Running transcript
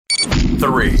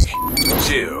3,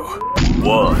 2,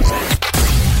 1.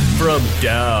 From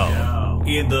down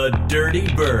in the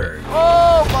Dirty Bird.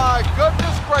 Oh my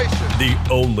goodness gracious. The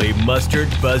only mustard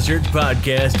buzzard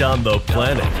podcast on the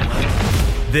planet.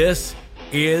 This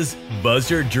is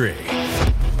Buzzardry.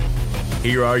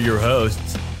 Here are your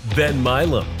hosts, Ben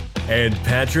Milam and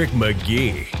Patrick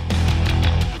McGee.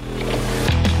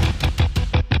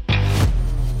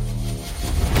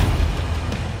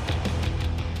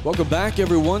 Welcome back,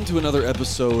 everyone, to another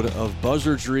episode of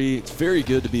Buzzardry. It's very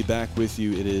good to be back with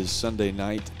you. It is Sunday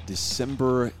night,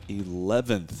 December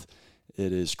 11th.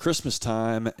 It is Christmas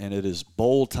time, and it is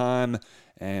bowl time,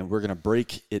 and we're going to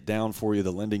break it down for you.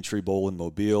 The Lending Tree Bowl in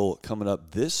Mobile coming up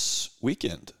this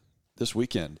weekend.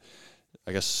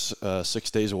 I guess 6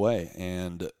 days away,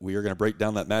 and we are going to break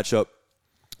down that matchup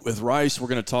with Rice. We're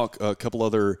going to talk a couple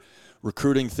other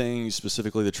recruiting things,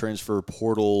 specifically the transfer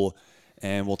portal,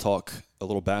 and we'll talk a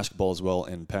little basketball as well,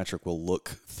 and Patrick will look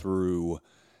through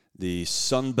the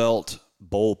Sun Belt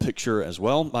Bowl picture as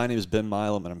well. My name is Ben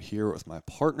Milam, and I'm here with my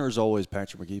partner, as always,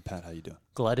 Patrick McGee. Pat, how you doing?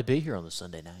 Glad to be here on the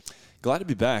Sunday night. Glad to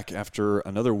be back after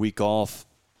another week off.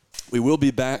 We will be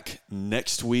back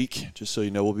next week. Just so you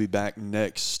know, we'll be back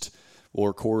next. We'll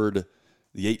record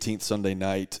the 18th Sunday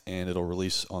night, and it'll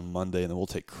release on Monday, and then we'll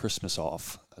take Christmas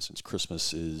off. Since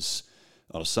Christmas is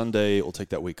on a Sunday, we'll take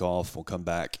that week off. We'll come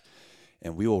back,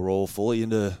 and we will roll fully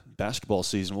into basketball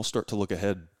season. We'll start to look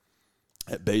ahead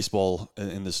at baseball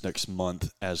in this next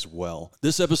month as well.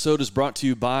 This episode is brought to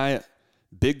you by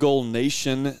Big Goal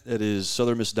Nation. It is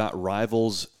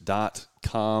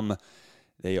southernmiss.rivals.com.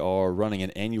 They are running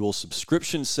an annual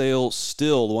subscription sale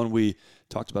still, the one we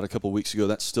talked about a couple weeks ago.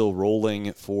 That's still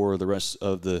rolling for the rest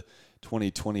of the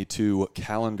 2022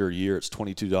 calendar year. It's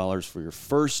 $22 for your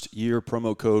first year.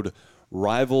 Promo code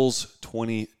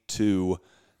RIVALS22.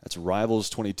 That's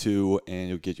RIVALS22, and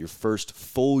you'll get your first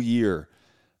full year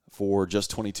for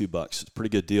just $22. It's a pretty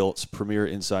good deal. It's a premier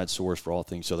inside source for all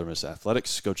things Southern Miss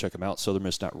athletics. Go check them out,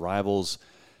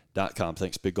 southernmiss.rivals.com.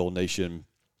 Thanks, Big Gold Nation,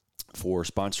 for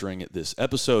sponsoring this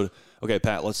episode. Okay,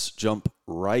 Pat, let's jump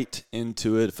right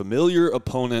into it. Familiar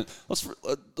opponent. Let's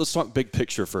talk big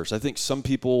picture first. I think some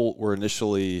people were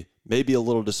initially maybe a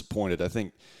little disappointed. I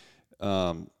think,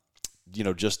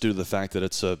 just due to the fact that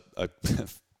it's a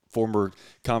former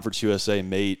Conference USA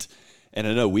mate, and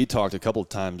I know we talked a couple of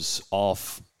times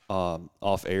off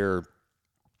air,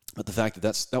 but the fact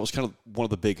that was kind of one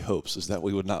of the big hopes is that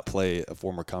we would not play a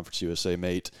former Conference USA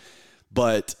mate.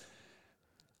 But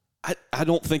I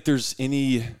don't think there's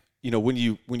any, when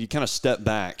you kind of step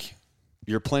back,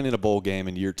 you're playing in a bowl game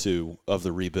in year 2 of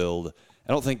the rebuild.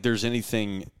 I don't think there's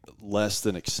anything less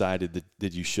than excited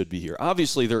that you should be here.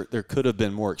 Obviously, there could have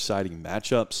been more exciting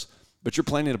matchups, but you're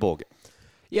playing in a bowl game.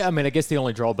 Yeah, I mean, I guess the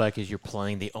only drawback is you're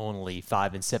playing the only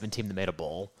 5-7 team that made a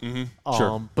bowl. Mm-hmm.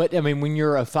 Sure. But, I mean, when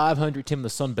you're a 500 team in the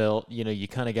Sun Belt, you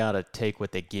kind of got to take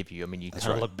what they give you. I mean, you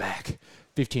kind of look back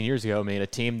 15 years ago. I mean, a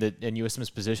team that in USM's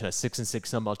position, a 6-6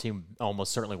 Sun Belt team,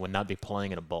 almost certainly would not be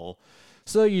playing in a bowl.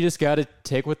 So you just got to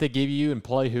take what they give you and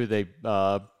play who they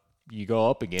you go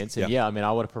up against. And, I mean,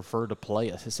 I would have preferred to play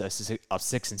a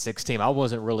 6-6 team. I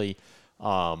wasn't really,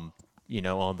 on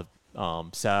the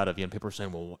side of, people are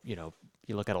saying, well,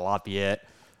 you look at a Lafayette,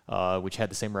 which had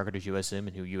the same record as USM,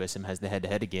 and who USM has the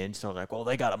head-to-head against. So I'm like, well,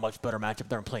 they got a much better matchup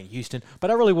there and playing Houston.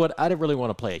 But I didn't really want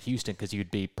to play at Houston because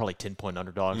you'd be probably 10-point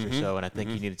underdogs or so, and I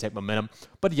think you need to take momentum.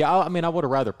 But I would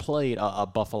have rather played a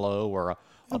Buffalo or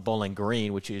a Bowling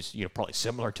Green, which is probably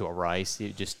similar to a Rice,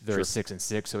 just very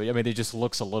 6-6. So I mean, it just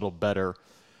looks a little better,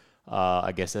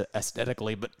 I guess,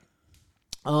 aesthetically. But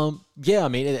I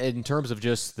mean, in terms of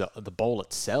just the bowl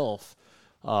itself.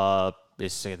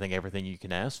 It's, I think, everything you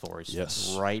can ask for.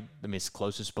 It's right. I mean, it's the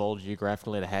closest bowl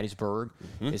geographically to Hattiesburg.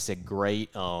 Mm-hmm. It's a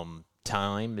great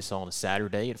time. It's on a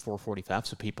Saturday at 4:45,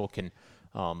 so people can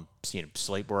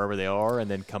sleep wherever they are and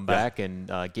then come back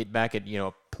and get back at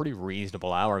a pretty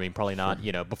reasonable hour. I mean, probably not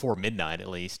before midnight at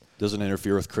least. Doesn't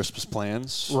interfere with Christmas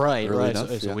plans. Right. Enough.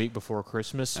 So it's a week before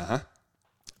Christmas.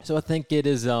 So I think it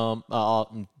is. I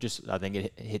think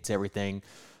it hits everything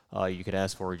you could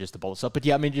ask for. Just the bowl stuff. But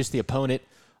I mean, just the opponent.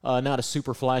 Not a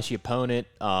super flashy opponent,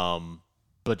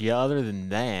 but other than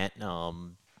that, I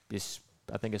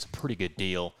think it's a pretty good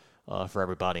deal for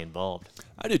everybody involved.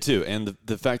 I do too, and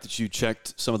the fact that you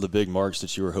checked some of the big marks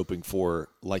that you were hoping for,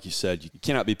 like you said, you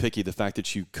cannot be picky. The fact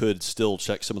that you could still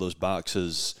check some of those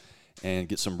boxes and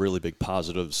get some really big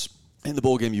positives in the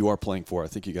bowl game you are playing for, I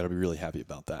think you got to be really happy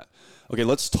about that. Okay,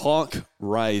 let's talk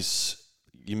Rice.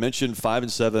 You mentioned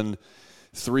 5-7.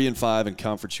 3-5 in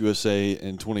Conference USA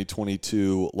in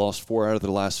 2022, lost 4 out of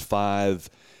their last 5,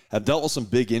 have dealt with some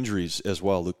big injuries as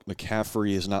well. Luke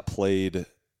McCaffrey has not played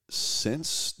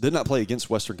did not play against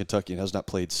Western Kentucky and has not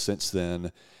played since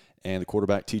then. And the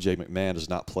quarterback, T.J. McMahon, has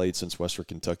not played since Western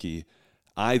Kentucky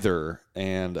either.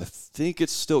 And I think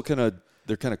it's still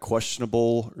they're kind of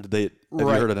questionable. Have you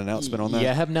heard an announcement on that?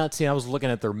 Yeah, I have not seen. I was looking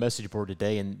at their message board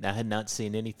today, and I had not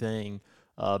seen anything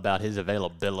about his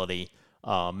availability.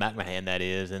 McMahon, that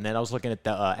is. And then I was looking at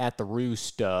the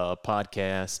Roost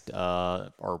podcast.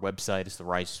 Our website is the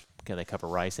Rice. They cover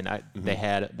Rice, and they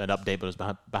had an update, but it was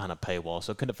behind a paywall,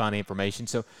 so I couldn't find any information.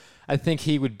 So I think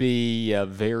he would be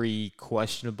very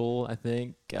questionable, I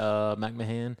think,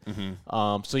 McMahon.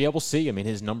 So, yeah, we'll see. I mean,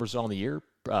 his numbers on the year,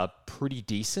 pretty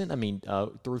decent. I mean,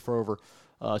 threw for over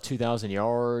 2,000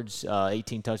 yards,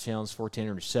 18 touchdowns, 14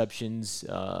 interceptions,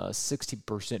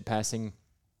 60% passing,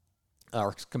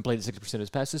 or completed 60% of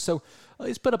his passes. So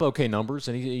he's put up okay numbers,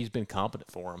 and he's been competent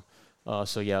for him.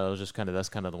 So, yeah, it was just that's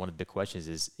kind of one of the big questions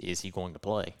is he going to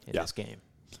play in this game?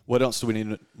 What else do we need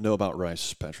to know about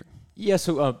Rice, Patrick? Yeah,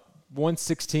 so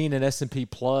 116 in S&P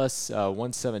Plus,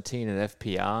 117 in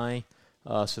FPI.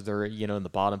 So they're, in the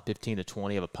bottom 15 to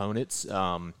 20 of opponents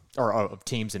or of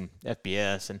teams in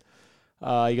FBS. And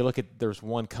you look at there's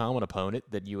one common opponent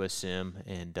that USM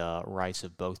and Rice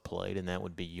have both played, and that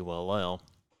would be ULL.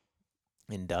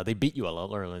 And they beat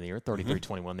ULL earlier in the year,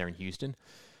 33-21 there in Houston.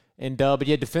 And but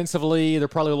yeah, defensively, they're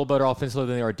probably a little better offensively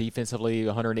than they are defensively,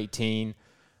 118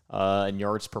 in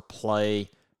yards per play.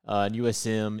 And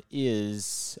USM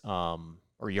is,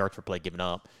 or yards per play given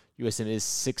up, USM is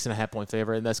 6.5-point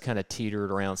favorite, and that's kind of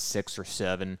teetered around 6 or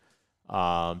 7,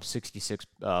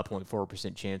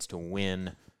 66.4% chance to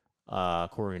win,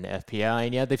 according to FPI.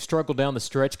 And yeah, they've struggled down the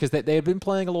stretch because they had been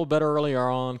playing a little better earlier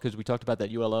on because we talked about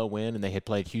that ULL win, and they had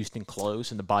played Houston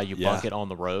close in the Bayou Bucket on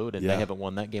the road, and they haven't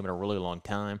won that game in a really long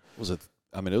time. It was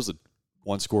a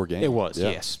one-score game. It was,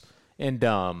 yes. And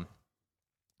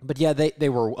but yeah, they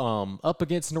were up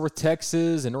against North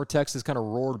Texas, and North Texas kind of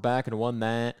roared back and won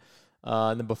that.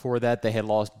 And then before that, they had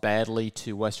lost badly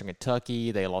to Western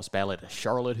Kentucky. They lost badly to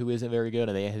Charlotte, who isn't very good,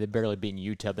 and they had barely beaten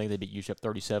UTEP. I think they beat UTEP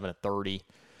 37-30.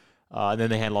 And then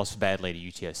they had lost badly to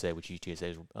UTSA, which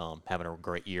UTSA is having a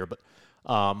great year. But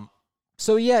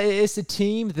so yeah, it's a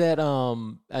team that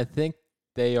I think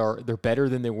they're better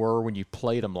than they were when you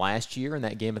played them last year. In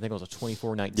that game, I think it was a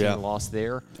 24-19 loss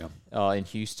there in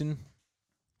Houston.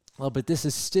 But this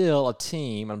is still a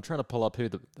team. I'm trying to pull up I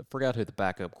forgot who the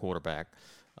backup quarterback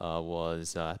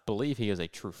was. I believe he is a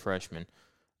true freshman.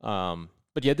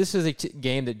 But yeah, this is a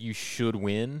game that you should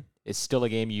win. It's still a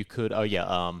game you could.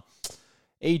 AJ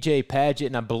Padgett,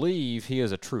 and I believe he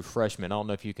is a true freshman. I don't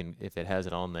know if it has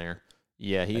it on there.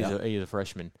 Yeah, he's a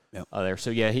freshman there. So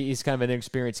yeah, he's kind of an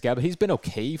inexperienced guy, but he's been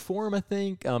okay for him, I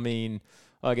think. I mean,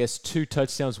 I guess 2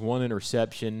 touchdowns, 1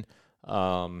 interception.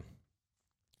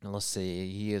 Let's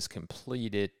see, he has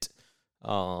completed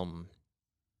exactly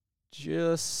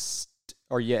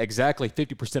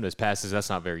 50% of his passes. That's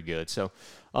not very good. So,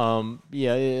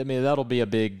 yeah, I mean, that'll be a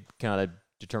big kind of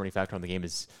determining factor on the game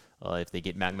is if they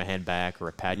get McMahon back or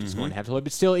if Padgett's going to have to play.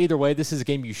 But still, either way, this is a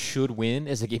game you should win.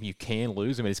 It's a game you can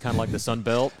lose. I mean, it's kind of like the Sun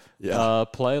Belt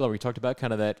play, like we talked about,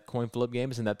 kind of that coin flip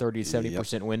game. It's in that 30 to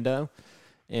 70% window.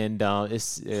 And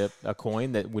it's a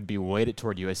coin that would be weighted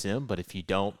toward USM. But if you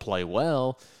don't play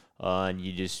well and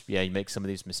you just, you make some of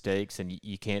these mistakes and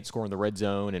you can't score in the red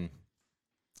zone and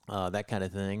that kind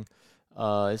of thing,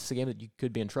 it's a game that you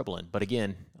could be in trouble in. But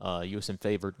again, USM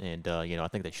favored, and I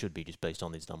think they should be just based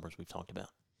on these numbers we've talked about.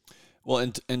 Well,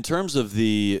 in terms of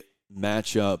the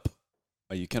matchup,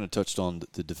 you kind of touched on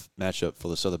the matchup for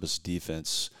the Southern Miss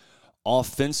defense.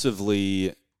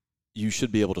 Offensively, you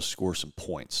should be able to score some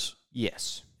points.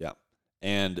 Yes. Yeah.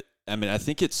 And, I mean, I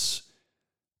think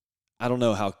I don't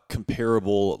know how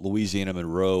comparable Louisiana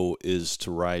Monroe is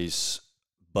to Rice,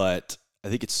 but I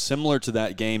think it's similar to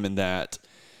that game in that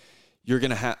you're going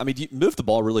to have – I mean, you moved the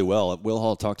ball really well. Will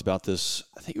Hall talked about this.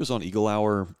 I think it was on Eagle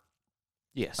Hour.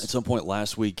 Yes. At some point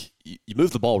last week, you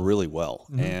moved the ball really well.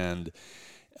 Mm-hmm.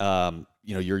 And,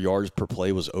 your yards per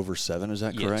play was over 7. Is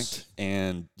that correct? Yes.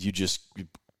 And you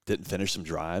didn't finish some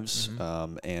drives.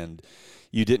 Mm-hmm. And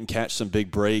you didn't catch some big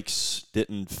breaks,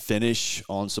 didn't finish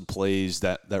on some plays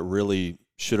that really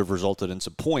should have resulted in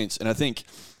some points. And I think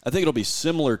it'll be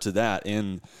similar to that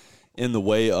in the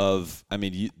way of, I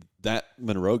mean, that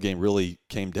Monroe game really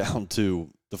came down to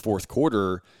the fourth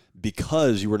quarter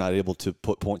because you were not able to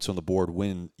put points on the board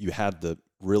when you had the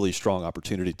really strong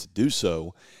opportunity to do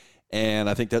so. And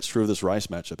I think that's true of this Rice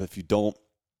matchup. If you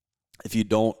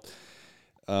don't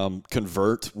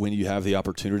convert when you have the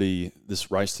opportunity,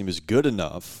 this Rice team is good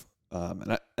enough.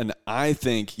 And I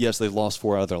think, yes, they've lost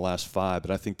 4 out of their last 5, but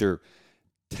I think they're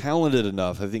talented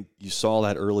enough. I think you saw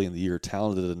that early in the year,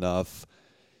 talented enough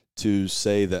to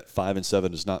say that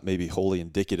 5-7 is not maybe wholly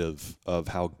indicative of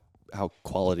how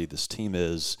quality this team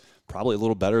is. Probably a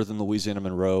little better than Louisiana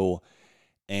Monroe.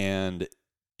 And,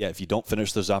 yeah, if you don't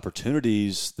finish those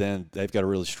opportunities, then they've got a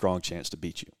really strong chance to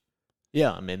beat you.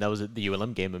 Yeah, I mean, that was the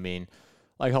ULM game. I mean,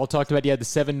 like Hall talked about, you had the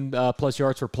 7+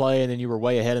 yards per play, and then you were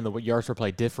way ahead in the yards per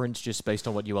play difference just based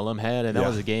on what ULM had. And that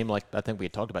was a game like I think we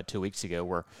had talked about 2 weeks ago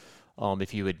where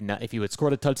if you had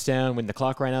scored a touchdown when the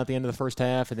clock ran out at the end of the first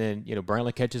half, and then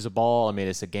Brownlee catches a ball, I mean,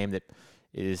 it's a game that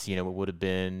is it would have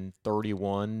been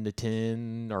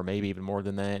 31-10 or maybe even more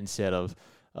than that instead of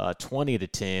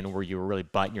 20-10 where you were really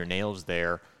biting your nails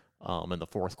there. In the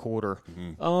fourth quarter.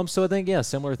 So I think,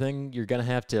 similar thing. You're going to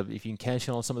have to, if you can cash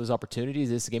in on some of those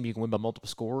opportunities, this is a game you can win by multiple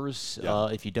scores.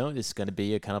 If you don't, it's going to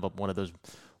be one of those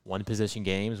one-possession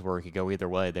games where it could go either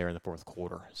way there in the fourth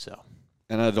quarter. So,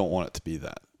 and I don't want it to be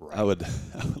that. Right. I would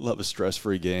love a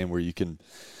stress-free game where you can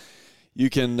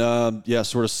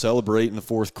sort of celebrate in the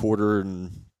fourth quarter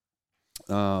and,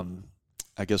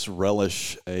 I guess,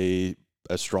 relish a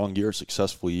strong year, a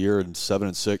successful year, and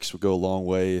 7-6 would go a long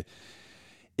way.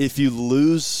 If you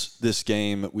lose this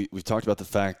game, we've talked about the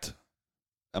fact,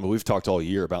 we've talked all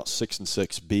year about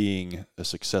 6-6 being a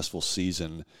successful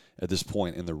season at this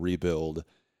point in the rebuild.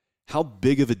 How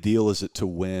big of a deal is it to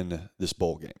win this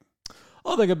bowl game?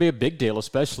 I think it'd be a big deal,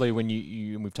 especially when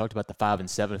we've talked about the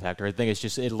 5-7 factor. I think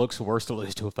it looks worse to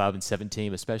lose to a 5-7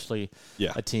 team, especially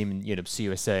a team,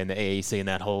 CUSA and the AAC and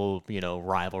that whole,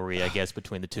 rivalry, I guess,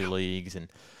 between the two leagues. And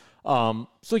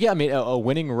a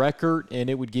winning record, and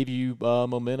it would give you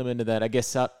momentum into that. I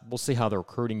guess we'll see how the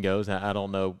recruiting goes. I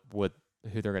don't know who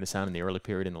they're going to sign in the early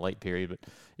period and the late period, but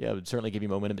it would certainly give you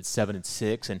momentum at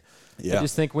 7-6. And I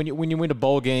just think when you win a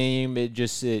bowl game,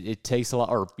 it tastes a lot,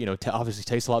 or obviously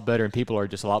tastes a lot better, and people are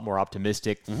just a lot more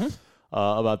optimistic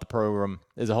about the program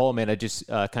as a whole. Man, I just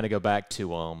kind of go back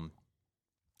to I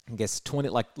guess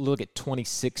look at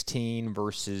 2016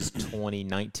 versus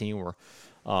 2019, where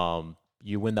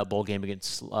you win that bowl game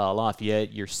against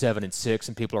Lafayette, you're 7-6,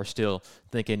 and people are still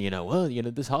thinking,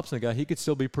 this Hobson guy, he could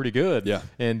still be pretty good. Yeah.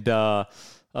 And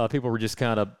people were just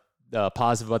kind of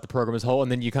positive about the program as a whole.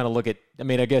 And then you kind of look at,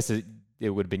 I guess it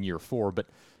would have been year 4,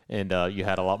 and you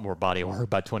had a lot more body of work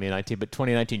by 2019. But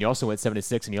 2019, you also went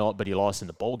 7-6, but you lost in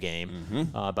the bowl game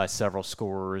by several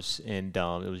scores, and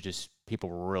it was just people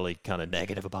were really kind of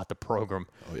negative about the program.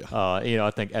 Oh yeah. I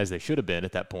think as they should have been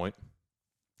at that point.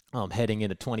 Heading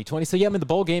into 2020. So, the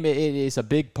bowl game, it is a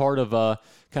big part of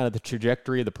kind of the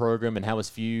trajectory of the program and how it's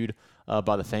viewed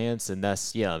by the fans. And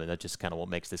that's just kind of what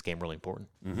makes this game really important.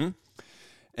 Mm-hmm.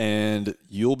 And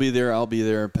you'll be there, I'll be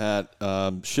there, Pat.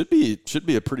 Should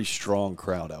be a pretty strong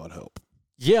crowd, I would hope.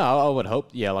 Yeah, I would hope.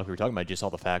 Yeah, like we were talking about, just all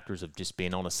the factors of just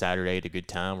being on a Saturday at a good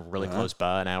time, really close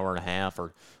by, an hour and a half,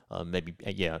 or maybe,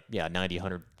 90,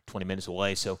 120 minutes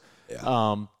away. So,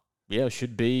 it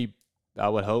should be, I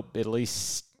would hope, at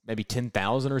least maybe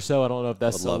 10,000 or so. I don't know if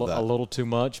that's a little too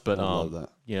much, but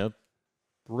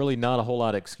really not a whole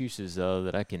lot of excuses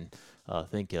that I can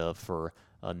think of for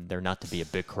there not to be a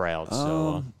big crowd.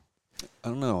 So I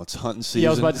don't know. It's hunting season. Yeah,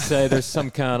 I was about to say there's some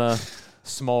kind of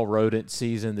small rodent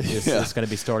season that is going to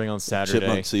be starting on Saturday.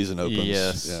 Chipmunk season opens.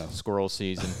 Yes, squirrel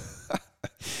season.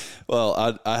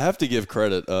 Well, I have to give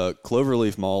credit.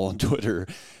 Cloverleaf Mall on Twitter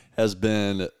has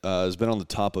been on the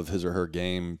top of his or her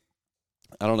game.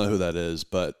 I don't know who that is,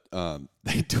 but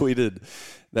they tweeted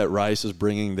that Rice is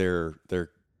bringing their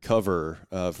cover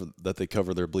that they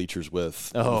cover their bleachers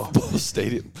with the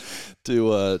stadium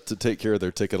to take care of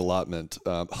their ticket allotment.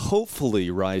 Hopefully,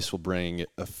 Rice will bring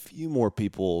a few more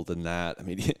people than that. I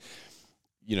mean,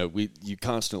 you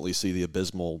constantly see the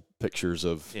abysmal pictures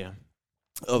of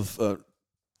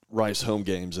Rice home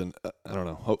games, and I don't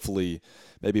know. Hopefully,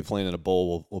 maybe playing in a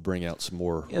bowl will bring out some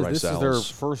more Rice Owls. This is their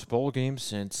first bowl game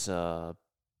since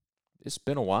it's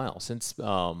been a while since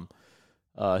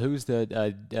who's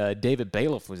the David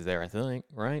Bailiff was there, I think,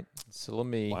 right? So let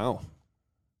me. Wow.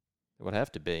 It would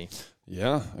have to be.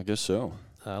 Yeah, I guess so.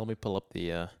 Let me pull up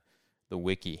the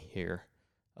wiki here.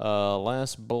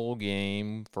 Last bowl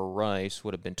game for Rice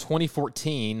would have been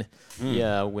 2014.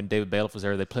 Yeah, when David Bailiff was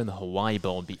there, they played in the Hawaii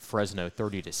Bowl and beat Fresno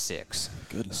 30-6.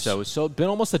 Goodness. So it's been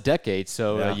almost a decade.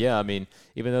 So even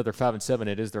though they're 5-7,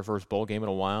 it is their first bowl game in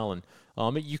a while, and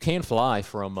you can fly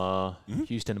from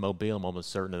Houston to Mobile. I'm almost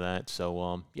certain of that.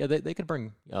 So they could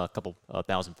bring a couple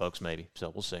thousand folks maybe. So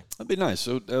we'll see. That'd be nice.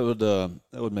 So that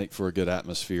would make for a good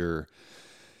atmosphere.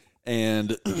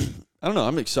 And I don't know.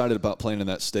 I'm excited about playing in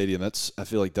that stadium. I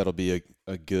feel like that'll be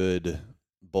a good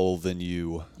bowl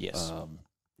venue. Yes.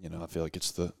 I feel like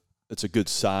it's a good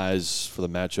size for the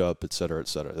matchup, et cetera, et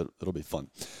cetera. It'll be fun.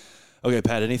 Okay,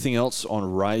 Pat. Anything else on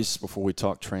Rice before we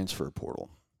talk transfer portal?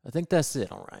 I think that's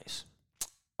it on Rice.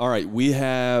 All right, we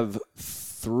have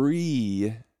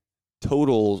 3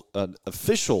 total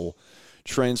official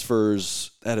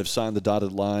transfers that have signed the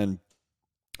dotted line.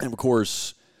 And, of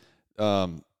course,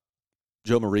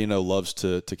 Joe Marino loves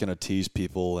to kind of tease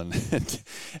people and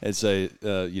say,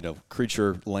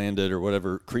 creature landed or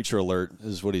whatever, creature alert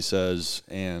is what he says.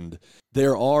 And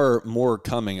there are more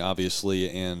coming,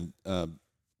 obviously, and,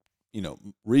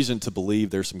 reason to believe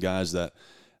there's some guys that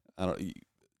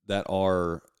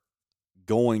are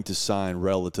going to sign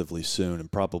relatively soon,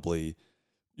 and probably,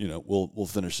 we'll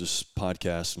finish this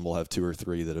podcast and we'll have 2 or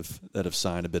 3 that have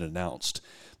signed and been announced.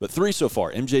 But 3 so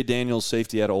far: MJ Daniels,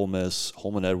 safety out of Ole Miss;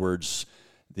 Holman Edwards,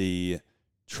 the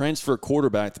transfer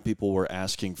quarterback that people were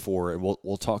asking for, and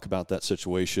we'll talk about that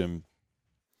situation.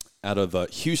 Out of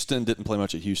Houston, didn't play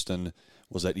much at Houston,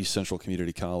 was at East Central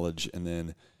Community College, and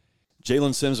then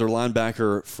Jalen Sims, their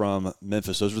linebacker from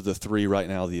Memphis. Those are the 3 right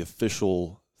now, the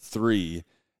official 3,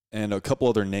 and a couple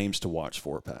other names to watch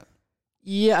for, Pat.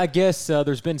 Yeah, I guess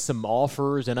there's been some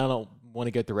offers, and I don't want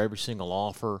to go through every single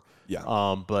offer.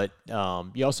 Yeah. But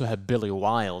you also have Billy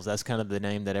Wiles. That's kind of the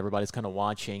name that everybody's kind of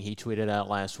watching. He tweeted out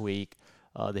last week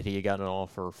that he had gotten an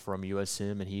offer from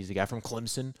USM, and he's a guy from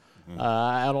Clemson. Mm-hmm.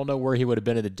 I don't know where he would have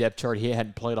been in the depth chart. He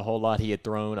hadn't played a whole lot. He had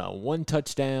thrown 1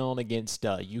 touchdown against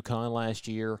UConn last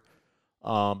year.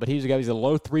 But he's a guy. He's a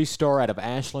low 3-star out of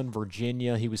Ashland,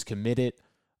 Virginia. He was committed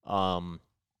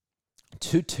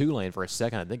to Tulane for a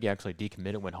second. I think he actually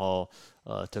decommitted when Hall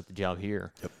took the job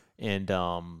here. Yep. And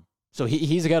so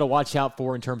he's a guy to watch out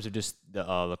for in terms of just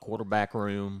the quarterback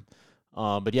room.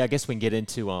 But yeah, I guess we can get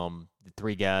into the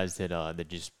 3 guys that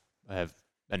just have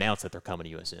announced that they're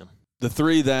coming to USM. The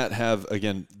 3 that have,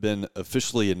 again, been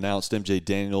officially announced: MJ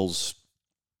Daniels,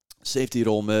 safety at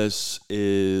Ole Miss,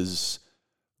 is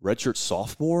redshirt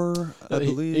sophomore, I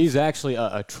believe. He's actually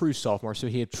a true sophomore. So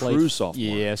he had played. True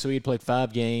sophomore. Yeah, so he had played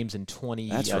 5 games in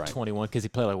 2021 because he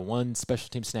played like 1 special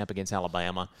team snap against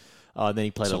Alabama. Then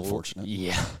he played. That's unfortunate.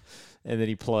 Yeah. And then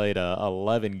he played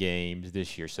 11 games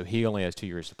this year, so he only has 2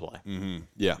 years to play. Mm-hmm.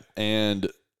 Yeah, and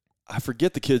I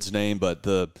forget the kid's name, but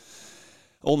the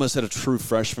Ole Miss had a true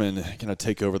freshman kind of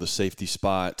take over the safety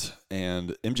spot,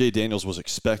 and MJ Daniels was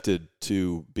expected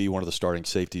to be one of the starting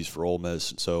safeties for Ole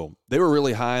Miss, and so they were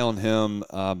really high on him.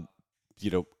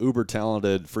 Uber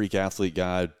talented, freak athlete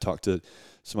guy. Talked to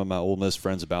some of my Ole Miss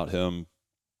friends about him.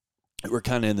 We're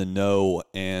kind of in the know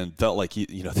and felt like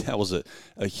that was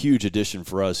a huge addition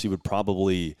for us. He would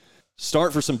probably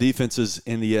start for some defenses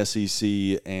in the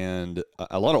SEC, and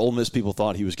a lot of Ole Miss people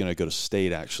thought he was going to go to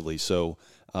State, actually. So,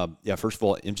 first of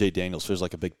all, MJ Daniels feels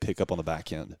like a big pickup on the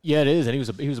back end. Yeah, it is, and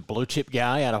he was a blue chip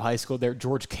guy out of high school there at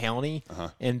George County,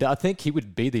 and I think he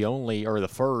would be the only or the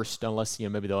first, unless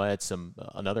maybe they'll add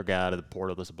another guy out of the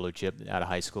portal that's a blue chip out of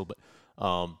high school, but.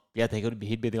 I think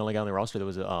he'd be the only guy on the roster that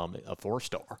was a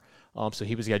 4-star. So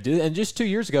he was a guy. And just 2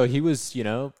 years ago, he was,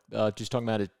 just talking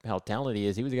about how talented he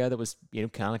is. He was a guy that was,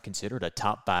 kind of considered a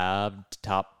top 5,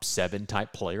 top 7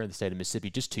 type player in the state of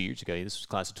Mississippi just 2 years ago. This was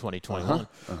class of 2021.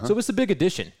 So it was a big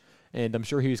addition. And I'm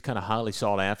sure he was kind of highly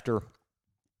sought after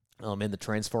in the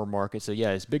transfer market. So,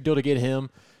 yeah, it's a big deal to get him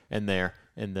in there.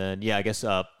 And then, I guess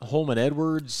Holman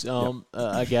Edwards,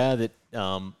 a guy that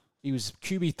he was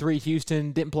QB3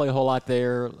 Houston, didn't play a whole lot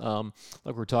there, like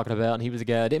we were talking about. And he was a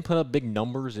guy that didn't put up big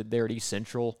numbers there at East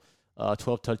Central,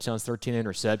 12 touchdowns, 13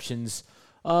 interceptions.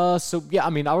 I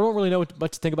don't really know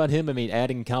much to think about him. I mean,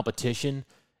 adding competition,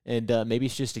 and maybe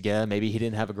it's just a guy. Maybe he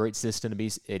didn't have a great system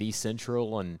at East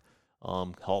Central, and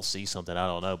Hall sees something. I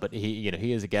don't know. But he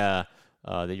is a guy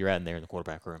that you're adding there in the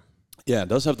quarterback room. Yeah,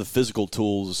 does have the physical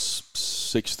tools,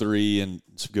 6'3", and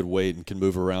some good weight and can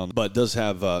move around, but does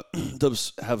have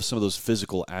some of those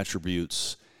physical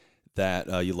attributes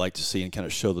that you like to see and kind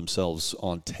of show themselves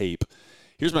on tape.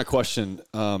 Here's my question.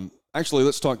 Actually,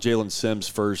 let's talk Jalen Sims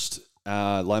first,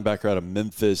 linebacker out of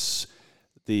Memphis.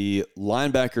 The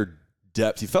linebacker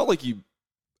depth, you felt like you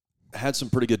had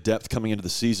some pretty good depth coming into the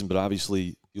season, but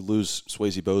obviously you lose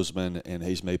Swayze Bozeman and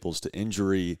Hayes Maples to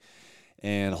injury.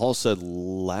 And Hall said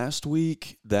last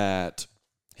week that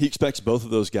he expects both of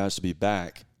those guys to be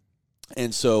back.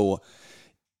 And so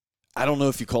I don't know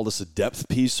if you call this a depth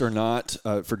piece or not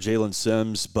for Jalen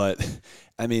Sims, but,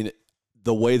 I mean,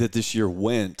 the way that this year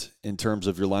went in terms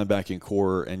of your linebacking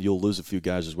core, and you'll lose a few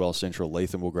guys as well. Central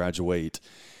Latham will graduate.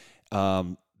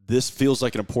 This feels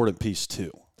like an important piece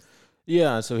too.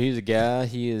 Yeah, so he's a guy.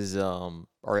 He is,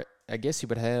 or I guess he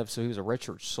would have, so he was a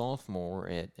redshirt sophomore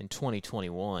in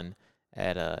 2021.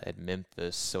 At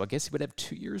Memphis, so I guess he would have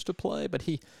 2 years to play. But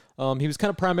he was kind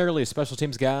of primarily a special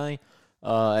teams guy.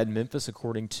 at Memphis,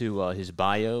 according to his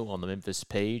bio on the Memphis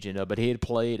page. And but he had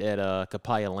played at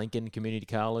Copiah Lincoln Community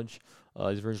College.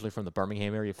 He's originally from the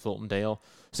Birmingham area, Fultondale.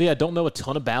 So, yeah, I don't know a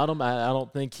ton about him. I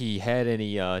don't think he had any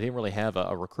he didn't really have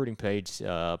a recruiting page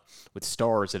with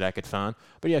stars that I could find.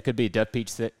 But, yeah, it could be a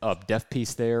depth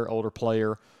piece there, older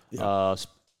player,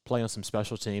 play on some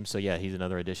special teams. So, yeah, he's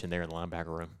another addition there in the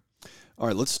linebacker room. All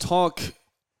right, let's talk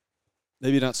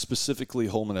maybe not specifically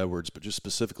Holman Edwards, but just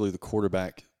specifically the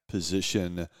quarterback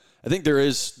position. I think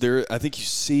I think you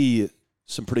see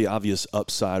some pretty obvious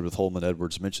upside with Holman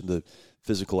Edwards. You mentioned the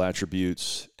physical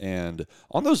attributes, and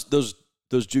on those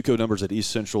JUCO numbers at East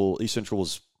Central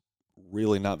was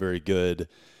really not very good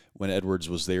when Edwards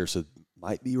was there, so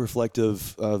might be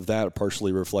reflective of that, or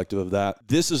partially reflective of that.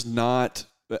 This is not,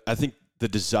 I think, the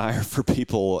desire for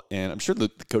people, and I'm sure the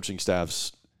coaching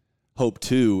staff's hope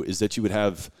too, is that you would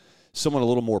have someone a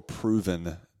little more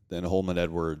proven than Holman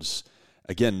Edwards.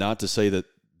 Again, not to say that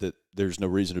there's no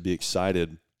reason to be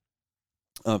excited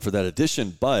for that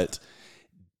addition, but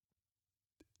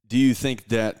do you think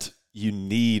that you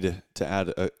need to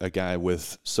add a guy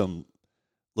with some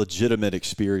legitimate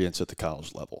experience at the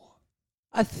college level?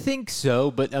 I think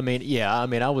so, but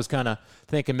I was kind of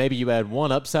thinking maybe you add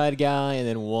one upside guy and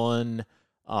then one,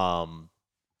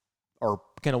 or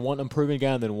kind of one unproven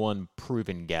guy and then one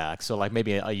proven guy. So like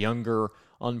maybe a younger,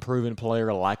 unproven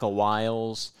player like a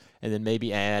Wiles, and then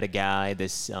maybe add a guy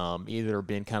that's either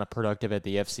been kind of productive at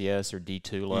the FCS or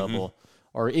D2 level,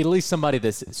 or at least somebody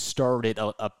that's started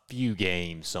a few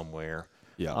games somewhere.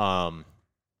 Yeah.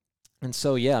 And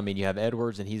so, yeah, I mean, you have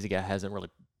Edwards, and he's a guy who hasn't really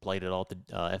played at all at the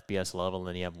FBS level, and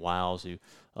then you have Wiles, who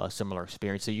similar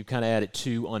experience. So you kind of added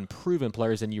two unproven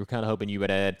players, and you were kind of hoping you would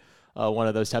add one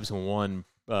of those types of one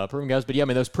proven guys. But, yeah, I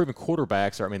mean, those proven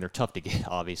quarterbacks they're tough to get,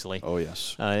 obviously. Oh,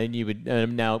 yes. And you would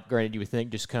now, granted, you would think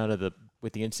just kind of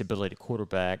with the instability of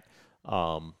quarterback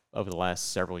over the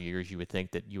last several years, you would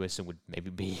think that USM would maybe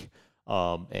be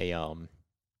or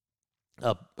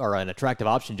an attractive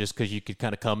option just because you could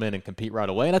kind of come in and compete right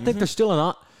away. And I think there's still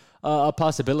a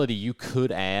possibility you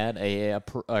could add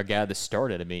a guy that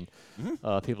started. I mean,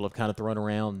 people have kind of thrown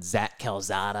around Zach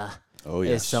Calzada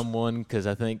as someone, because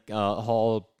I think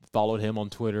Hall followed him on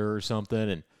Twitter or something,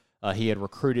 and he had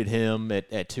recruited him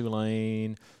at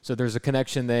Tulane. So there's a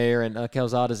connection there. And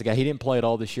Calzada's a guy. He didn't play at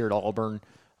all this year at Auburn.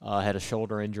 Had a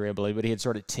shoulder injury, I believe, but he had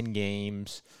started 10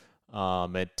 games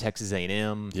at Texas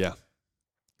A&M. Yeah.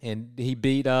 And he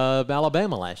beat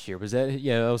Alabama last year. Was that?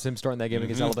 Yeah, that was him starting that game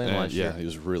against Alabama last year. Yeah, he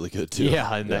was really good too.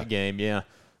 Yeah, in that game, yeah.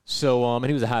 So, and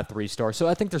he was a high 3-star. So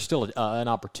I think there's still an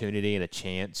opportunity and a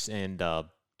chance, and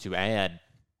to add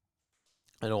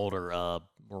an older,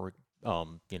 more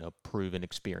proven,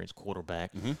 experienced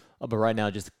quarterback. But right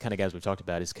now, just the kind of guys we talked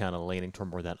about is kind of leaning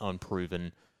toward more that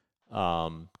unproven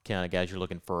kind of guys you're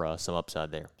looking for some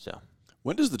upside there. So,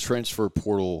 when does the transfer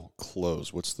portal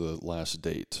close? What's the last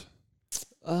date?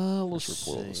 Let's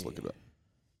look it up.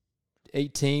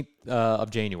 18th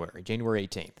of January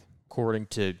 18th, according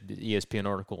to the ESPN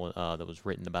article that was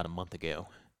written about a month ago.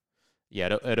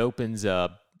 Yeah, it opened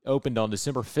on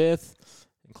December 5th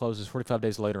and closes 45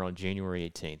 days later on January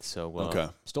 18th.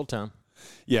 So, still time.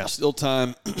 Yeah, still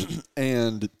time.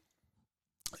 And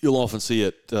you'll often see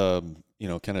it, kind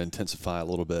of intensify a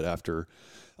little bit after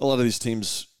a lot of these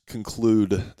teams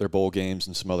conclude their bowl games,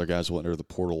 and some other guys will enter the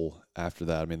portal after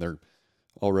that. I mean, they're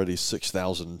already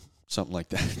 6,000, something like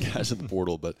that, guys in the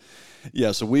portal. But,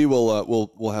 yeah, so we will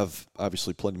we'll have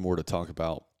obviously plenty more to talk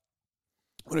about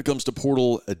when it comes to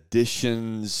portal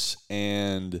additions.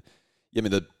 And, yeah, I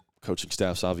mean, the coaching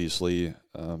staff's obviously,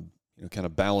 kind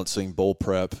of balancing bowl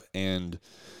prep and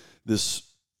this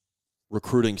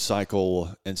recruiting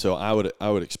cycle. And so I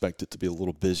would expect it to be a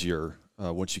little busier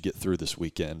once you get through this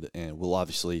weekend. And we'll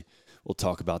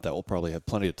talk about that. We'll probably have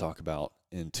plenty to talk about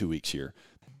in 2 weeks here.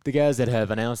 The guys that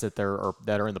have announced that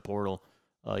that are in the portal,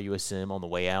 USM on the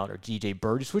way out, are G.J.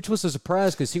 Burgess, which was a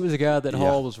surprise because he was a guy that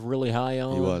Hall was really high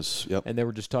on. He was, yep. And they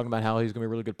were just talking about how he's going to be a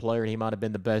really good player, and he might have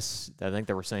been the best. I think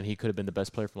they were saying he could have been the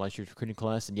best player from last year's recruiting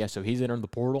class. And, yeah, so he's entering the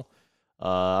portal.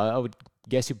 I would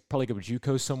guess he'd probably go with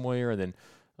JUCO somewhere and then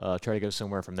try to go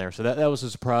somewhere from there. So that was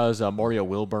a surprise. Mario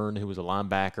Wilburn, who was a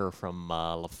linebacker from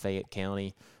Lafayette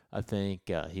County, I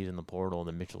think he's in the portal, and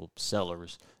then Mitchell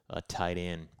Sellers, tight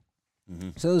end.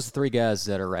 So those are three guys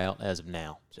that are out as of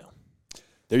now. So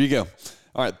there you go.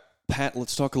 All right, Pat,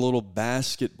 let's talk a little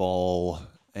basketball.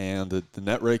 And the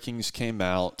net rankings came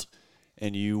out,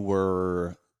 and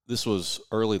this was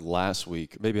early last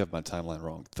week. Maybe I have my timeline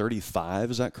wrong.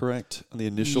 35, is that correct? On the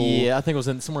initial? Yeah, I think it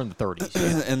was somewhere in the 30s.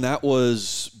 Yeah. And that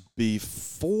was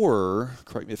before,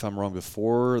 correct me if I'm wrong,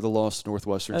 before the loss to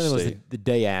Northwestern State. It was the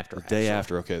day after. The day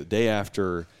after, okay. The day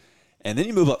after. And then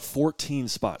you move up 14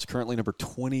 spots, currently number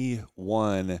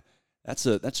 21. That's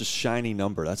a shiny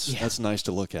number. That's nice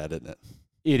to look at, isn't it?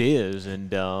 It is.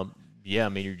 And, yeah, I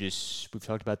mean, we've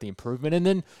talked about the improvement. And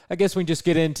then I guess we can just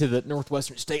get into the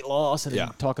Northwestern State loss and then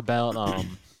talk about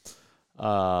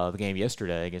the game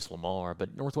yesterday against Lamar.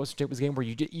 But Northwestern State was a game where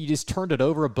you just turned it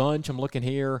over a bunch. I'm looking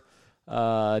here. You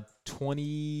turned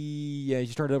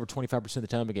it over 25% of the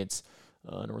time against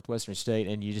Northwestern State,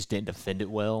 and you just didn't defend it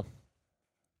well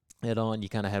head on. You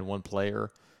kind of had one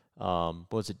player.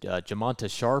 What was it?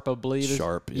 Jamonta Sharp, I believe.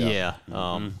 Sharp, yeah.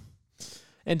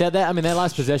 And that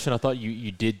last possession, I thought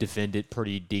you did defend it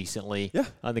pretty decently. Yeah.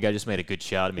 I think the guy just made a good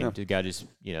shot. I mean, the guy just,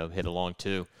 hit along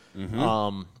too.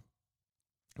 Mm-hmm.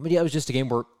 But yeah, it was just a game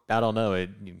where, I don't know,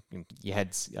 you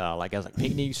had guys like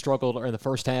Pinckney struggled in the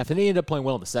first half, and he ended up playing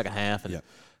well in the second half. And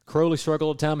Crowley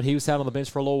struggled at the time, and he was out on the bench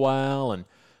for a little while. And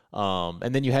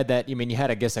then you had that, you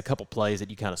had, I guess, a couple plays that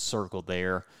you kind of circled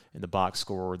there in the box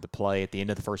score, the play at the end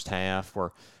of the first half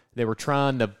where they were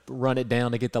trying to run it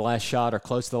down to get the last shot or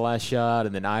close to the last shot,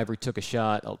 and then Ivory took a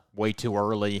shot way too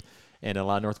early and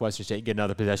allowed Northwestern State to get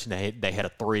another possession. They had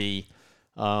a three.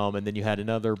 And then you had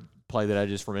another play that I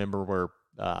just remember where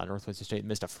Northwestern State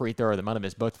missed a free throw. They might have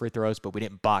missed both free throws, but we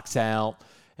didn't box out.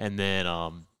 And then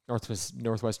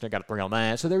Northwestern got a three on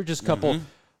that. So there were just a couple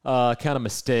kind of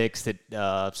mistakes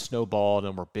that snowballed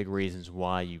and were big reasons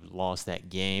why you lost that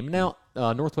game. Now,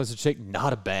 Northwestern State,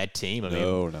 not a bad team.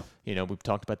 No. We've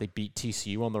talked about they beat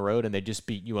TCU on the road, and they just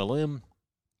beat ULM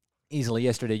easily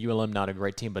yesterday. ULM, not a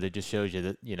great team, but it just shows you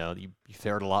that, you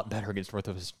fared a lot better against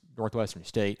Northwestern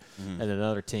State and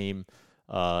another team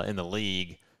in the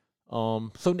league.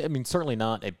 Certainly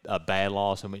not a bad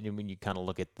loss. When you kind of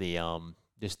look at the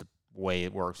just the way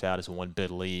it works out as a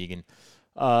one-bid league. And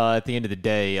at the end of the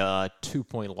day,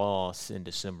 2-point loss in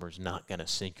December is not going to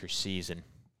sink your season.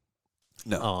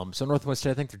 No. So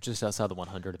Northwestern, I think they're just outside the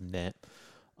 100 of net.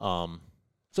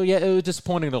 So, yeah, it was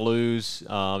disappointing to lose.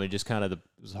 It just it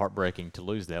was heartbreaking to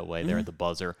lose that way there at the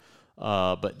buzzer.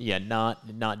 But, yeah,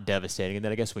 not devastating. And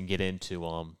then I guess we can get into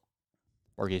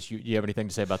or I guess you have anything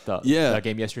to say about that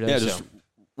game yesterday? Yeah,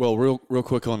 real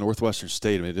quick on Northwestern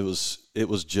State. I mean, it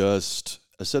was just,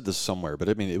 I said this somewhere, but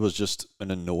it was just an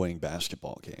annoying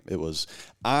basketball game.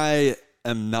 I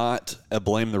am not a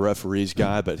blame the referees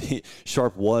guy, but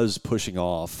Sharp was pushing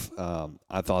off.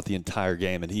 I thought the entire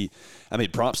game,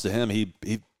 and props to him. He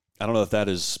I don't know if that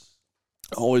is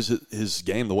always his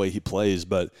game, the way he plays,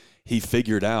 but he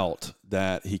figured out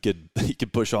that he could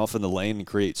push off in the lane and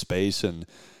create space and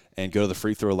go to the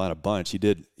free throw line a bunch.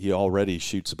 He already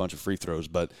shoots a bunch of free throws.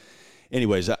 But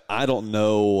anyways, I don't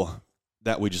know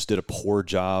that we just did a poor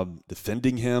job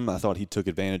defending him. I thought he took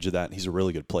advantage of that, and he's a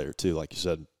really good player too. Like you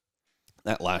said,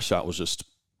 that last shot was just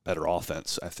better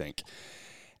offense, I think.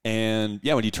 And,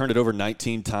 yeah, when you turn it over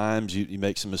 19 times, you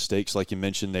make some mistakes like you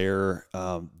mentioned there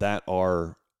that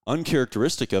are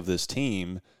uncharacteristic of this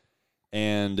team,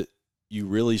 and you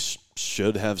really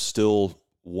should have still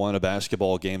won a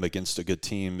basketball game against a good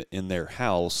team in their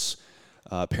house.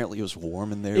 Apparently it was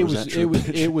warm in there. Was that true?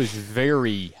 It was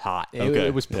very hot. Okay.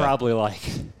 It was probably like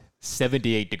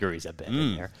 78 degrees, I bet,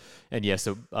 in there. And, yeah,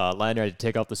 so Ladner had to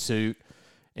take off the suit.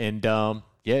 And,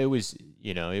 it was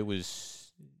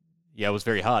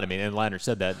very hot. And Ladner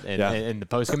said that in the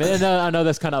post. And I know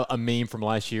that's kind of a meme from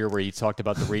last year where he talked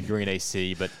about the Reed Green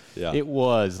AC, but it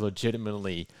was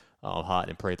legitimately hot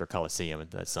in Prather Coliseum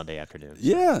that Sunday afternoon.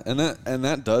 Yeah, and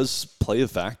that does play a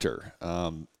factor.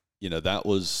 That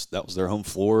was their home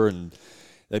floor, and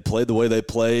they played the way they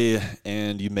play,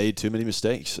 and you made too many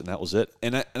mistakes, and that was it.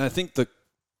 And I think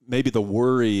maybe the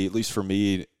worry, at least for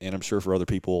me, and I'm sure for other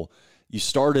people, you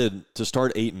start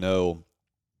 8-0.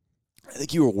 I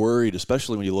think you were worried,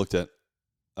 especially when you looked at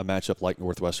a matchup like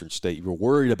Northwestern State. You were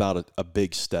worried about a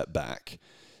big step back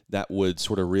that would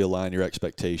sort of realign your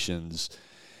expectations,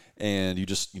 and you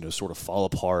just sort of fall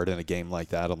apart in a game like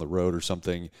that on the road or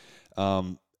something.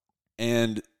 And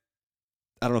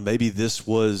I don't know, maybe this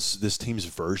was this team's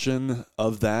version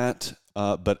of that.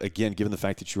 But again, given the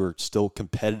fact that you were still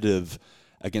competitive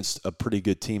against a pretty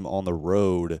good team on the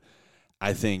road,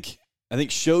 I think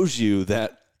shows you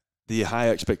that the high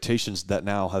expectations that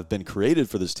now have been created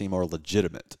for this team are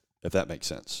legitimate, if that makes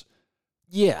sense.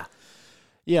 Yeah.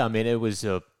 It was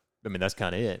that's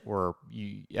kind of it. Where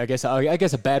I guess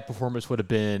a bad performance would have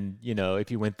been,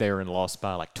 if you went there and lost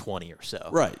by like 20 or so,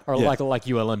 right? Or like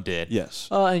ULM did. Yes.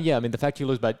 The fact you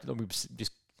lose by, we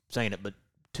just saying it, but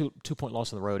 2-point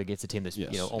loss on the road against a team that's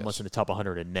almost in the top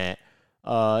 100 in net.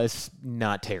 it's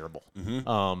not terrible.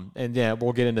 And yeah,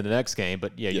 we'll get into the next game,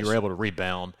 but yeah, you were able to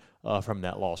rebound from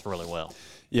that loss really well.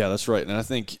 Yeah, that's right. And I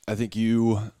think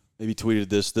you maybe tweeted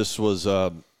this. This was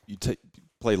you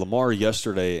played Lamar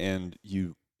yesterday, and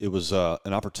it was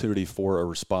an opportunity for a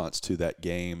response to that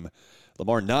game.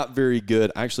 Lamar not very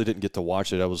good. I actually didn't get to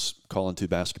watch it. I was calling 2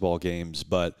 basketball games,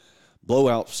 but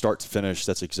blowout start to finish.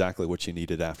 That's exactly what you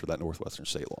needed after that Northwestern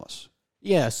State loss.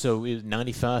 Yeah, so it was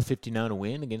 95-59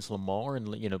 win against Lamar,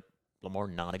 and Lamar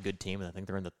not a good team, and I think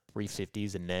they're in the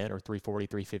 350s in net, or 340,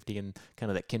 350, and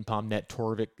kind of that KenPom net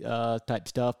Torvik type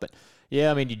stuff. But yeah,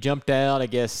 I mean, you jumped out, I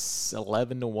guess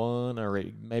 11-1, or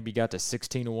it maybe got to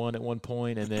 16-1 at one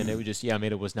point, and then it was just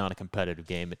it was not a competitive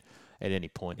game at any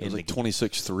point. It was like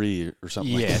 26-3 or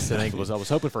something. Like that. Yes, I think it was. I was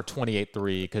hoping for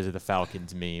 28-3 because of the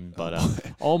Falcons meme, but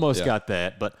almost got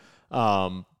that. But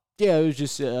yeah, it was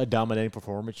just a dominating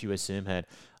performance. USM had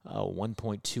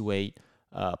 1.28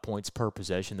 points per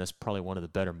possession. That's probably one of the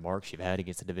better marks you've had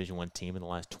against a Division I team in the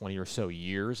last 20 or so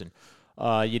years. And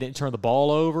you didn't turn the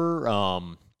ball over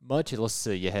much. Let's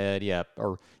see, you had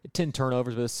 10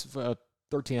 turnovers, but it's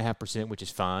 13.5%, which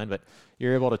is fine. But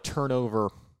you're able to turn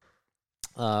over.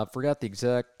 Forgot the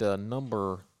exact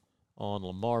number on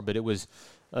Lamar, but it was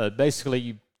basically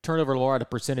you turned over Lamar at a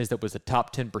percentage that was the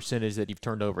top 10 percentage that you've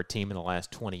turned over a team in the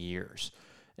last 20 years.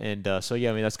 And so,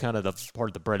 yeah, I mean, that's kind of the part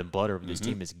of the bread and butter of this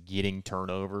team is getting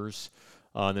turnovers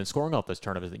and then scoring off those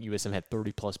turnovers. I think USM had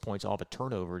 30-plus points off of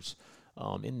turnovers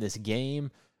in this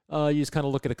game. You just kind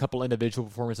of look at a couple individual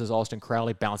performances. Austin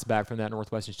Crowley bounced back from that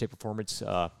Northwestern State performance,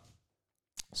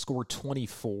 scored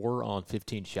 24 on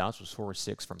 15 shots, was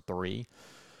 4-6 from 3.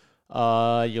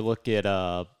 You look at,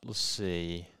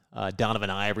 Donovan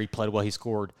Ivory played well. He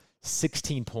scored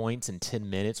 16 points in 10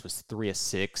 minutes, was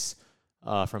 3-6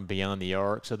 from beyond the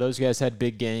arc. So those guys had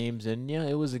big games, and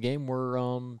it was a game where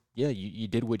you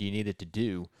did what you needed to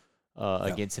do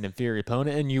against an inferior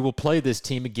opponent. And you will play this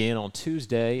team again on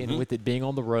Tuesday, and with it being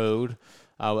on the road,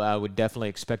 I would definitely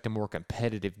expect a more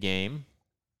competitive game.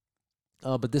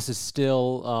 But this is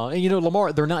still,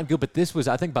 Lamar, they're not good, but this was,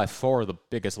 I think, by far the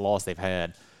biggest loss they've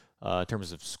had in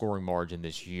terms of scoring margin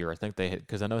this year. I think they had,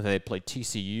 because I know they had played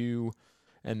TCU,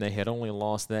 and they had only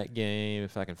lost that game,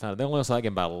 if I can find it. They only lost that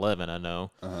game by 11, I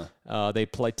know. They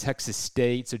played Texas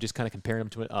State, so just kind of comparing them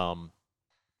to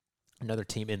another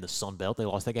team in the Sun Belt. They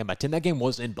lost that game by 10. That game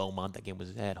was in Beaumont. That game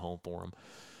was at home for them.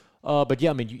 But, yeah,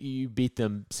 I mean, you beat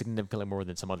them significantly more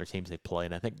than some other teams they played,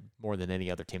 and I think more than any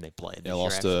other team they played. Yeah,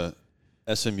 lost to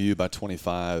SMU by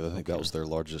 25. I think that was their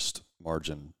largest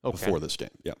margin before this game.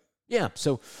 Yeah. Yeah,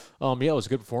 so, it was a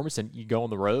good performance, and you go on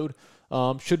the road.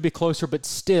 Should be closer, but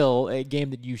still a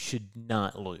game that you should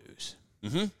not lose.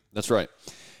 That's right.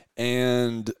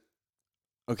 And,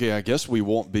 okay, I guess we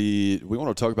want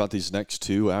to talk about these next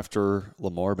two after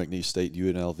Lamar, McNeese State,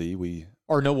 UNLV.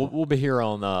 We'll be here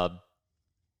on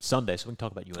Sunday, so we can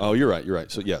talk about UNLV. Oh, you're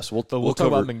right. So, yes, we'll talk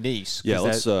about McNeese. Yeah,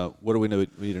 let's. What do we need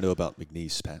to know about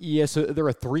McNeese, Pat? Yeah, so they're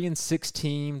a 3-6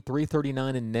 team,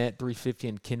 339 in net, 350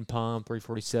 in KenPom,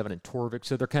 347 in Torvik.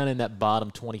 So they're kind of in that bottom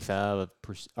 25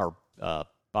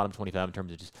 bottom 25 in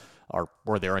terms of just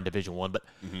where they're in Division I. But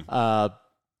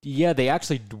they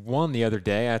actually won the other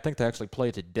day. I think they actually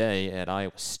played today at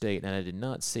Iowa State, and I did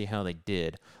not see how they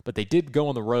did. But they did go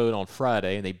on the road on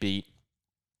Friday, and they beat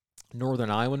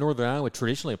Northern Iowa. Northern Iowa,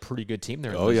 traditionally a pretty good team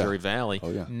there in Missouri Valley.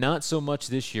 Not so much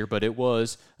this year, but it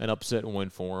was an upset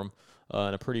win for them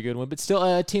and a pretty good one. But still,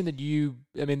 a team that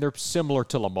they're similar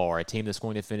to Lamar, a team that's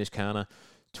going to finish kind of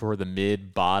toward the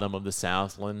mid-bottom of the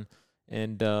Southland.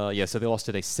 And, so they lost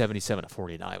today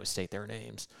 77-40 at Iowa State, their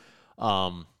names.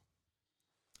 That's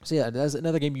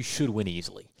another game you should win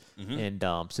easily. And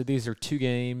so these are two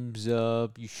games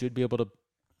you should be able to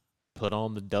put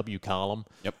on the W column,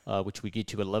 which we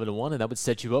get you at 11-1, and that would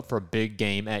set you up for a big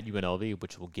game at UNLV,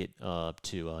 which we'll get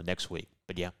to next week.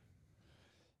 But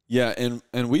yeah, and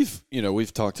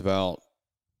we've talked about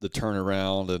the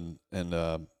turnaround and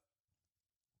kind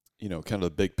of the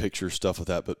big picture stuff with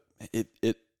that, but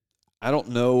it I don't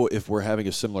know if we're having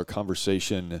a similar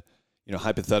conversation.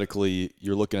 Hypothetically,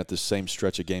 you're looking at the same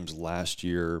stretch of games last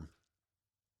year.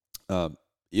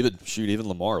 Even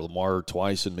Lamar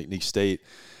twice in McNeese State.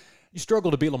 You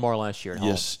struggled to beat Lamar last year at home.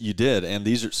 Yes, you did. And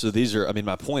these are, I mean,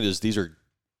 my point is these are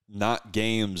not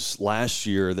games last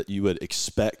year that you would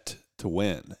expect to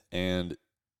win. And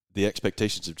the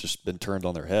expectations have just been turned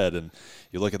on their head. And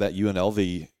you look at that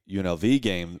UNLV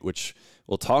game, which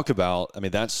we'll talk about. I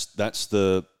mean, that's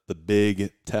the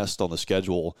big test on the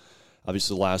schedule.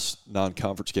 Obviously, the last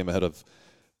non-conference game ahead of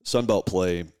Sunbelt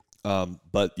play.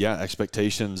 But, yeah,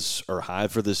 expectations are high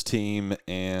for this team.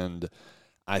 And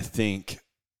I think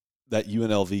that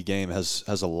UNLV game has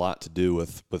a lot to do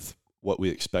with what we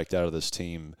expect out of this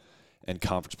team and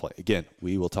conference play. Again,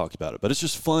 we will talk about it, but it's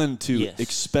just fun to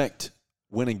expect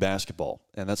winning basketball,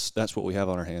 and that's what we have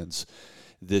on our hands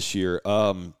this year.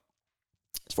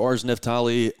 As far as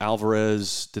Neftali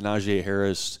Alvarez, Denaje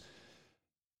Harris,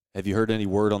 have you heard any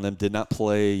word on them? Did not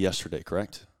play yesterday,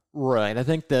 correct? Right. I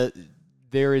think that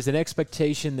there is an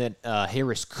expectation that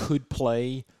Harris could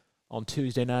play on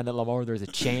Tuesday night at Lamar. There's a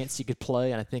chance he could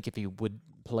play, and I think if he would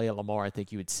play at Lamar, I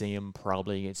think you would see him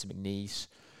probably against McNeese.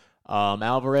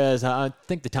 Alvarez, I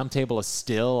think the timetable is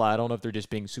still, I don't know if they're just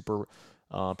being super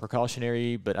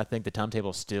precautionary, but I think the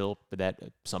timetable is still for that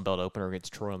Sunbelt opener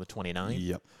against Troy on the 29th.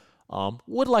 Yep.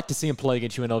 Would like to see him play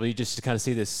against UNLV just to kind of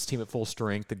see this team at full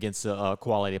strength against a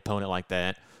quality opponent like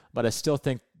that. But I still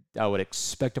think I would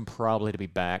expect him probably to be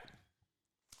back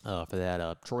for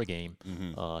that Troy game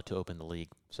to open the league.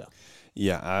 So,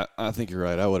 yeah, I think you're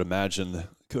right. I would imagine the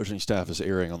coaching staff is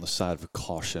erring on the side of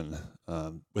caution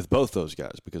with both those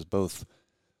guys because both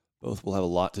will have a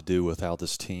lot to do with how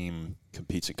this team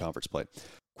competes in conference play.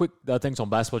 Quick things on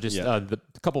basketball, just the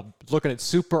couple looking at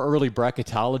super early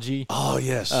bracketology. Oh,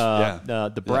 yes.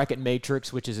 The bracket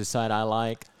matrix, which is a site I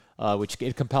like, which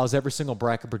it compiles every single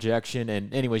bracket projection.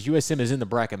 And anyways, USM is in the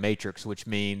bracket matrix, which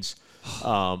means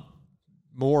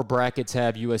more brackets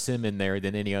have USM in there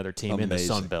than any other team in the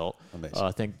Sun Belt.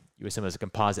 I think USM has a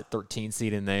composite 13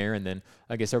 seed in there. And then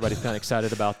I guess everybody's kind of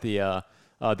excited about the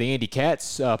Andy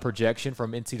Katz projection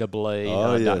from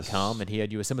NCAA.com, and he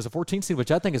had USM as a 14 seed,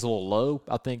 which I think is a little low.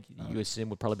 I think USM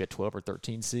would probably be a 12 or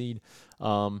 13 seed,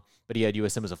 but he had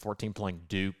USM as a 14 playing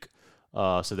Duke,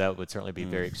 so that would certainly be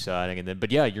very exciting. And then,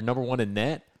 but yeah, you're number one in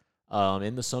net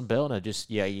in the Sun Belt, and I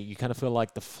just you kind of feel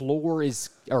like the floor is,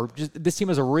 or just this team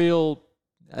is a real.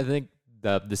 I think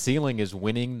the ceiling is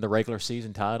winning the regular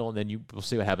season title, and then we'll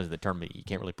see what happens in the tournament. You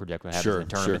can't really predict what happens in the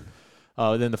tournament.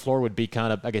 Sure. Then the floor would be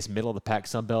kind of, I guess, middle of the pack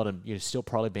Sun Belt, and you'd still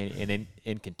probably be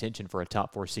in contention for a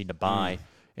top 4 seed to buy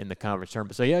in the conference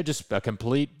tournament. So yeah, just a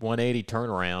complete 180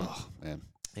 turnaround. Oh man!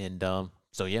 And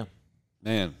so yeah,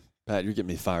 man, Pat, you're getting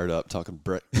me fired up talking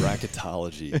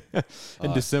bracketology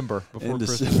in December before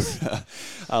Christmas.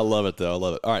 I love it though. I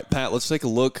love it. All right, Pat, let's take a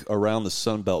look around the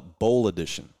Sun Belt Bowl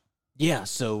edition. Yeah,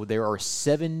 so there are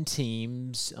 7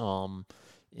 teams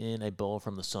in a bowl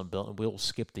from the Sun Belt, and we'll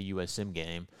skip the USM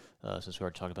game since we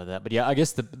already talked about that. But yeah, I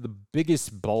guess the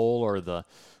biggest bowl or the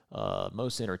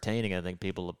most entertaining, I think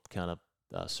people have kind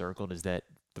of circled, is that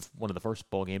one of the first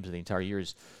bowl games of the entire year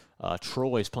is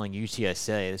Troy is playing UTSA.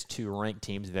 There's 2 ranked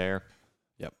teams there.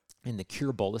 Yep. In the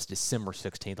Cure Bowl, this December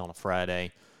 16th on a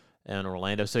Friday in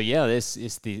Orlando. So yeah, this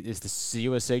is the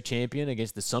CUSA champion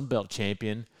against the Sun Belt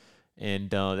champion, and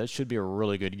that should be a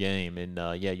really good game. And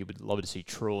yeah, you would love to see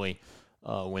Troy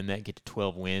win that, get to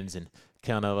 12 wins, and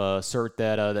kind of assert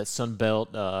that Sun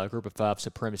Belt Group of 5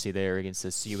 supremacy there against the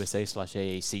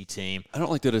CUSA/AAC team. I don't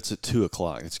like that it's at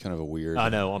 2:00. It's kind of a weird. I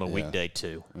know, on a weekday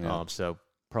too. Yeah. So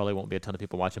probably won't be a ton of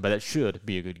people watching, but that should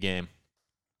be a good game.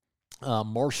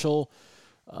 Marshall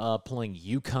playing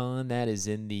UConn. That is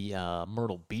in the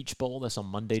Myrtle Beach Bowl. That's on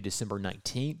Monday, December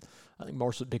 19th. I think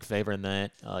Marshall's a big favorite in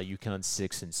that. UConn's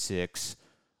 6-6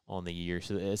 on the year,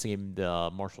 so that's a game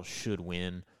Marshall should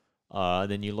win.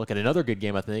 Then you look at another good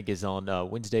game, I think, is on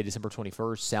Wednesday, December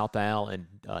 21st, South Al and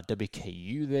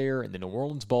WKU there in the New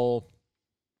Orleans Bowl.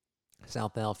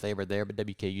 South Al favored there, but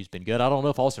WKU's been good. I don't know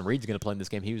if Austin Reed's going to play in this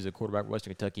game. He was a quarterback for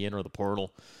Western Kentucky, enter the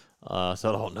portal. So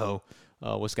I don't know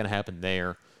what's going to happen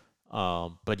there.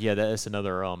 But yeah, that's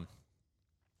another a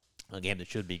game that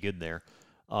should be good there.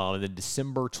 And then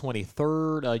December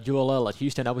 23rd, ULL at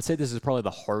Houston. I would say this is probably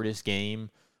the hardest game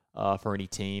for any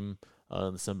team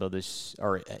in the Sun Belt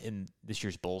in this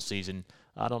year's bowl season.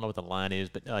 I don't know what the line is,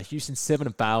 but Houston's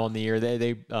 7-5 on the year.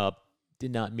 They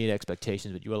did not meet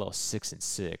expectations, but ULL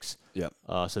 6-6. Yep.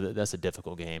 So that's a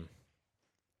difficult game.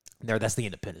 That's the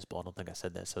Independence Bowl. I don't think I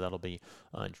said that. So that'll be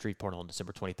in Shreveport on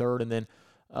December 23rd. And then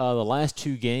the last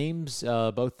 2 games,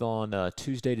 both on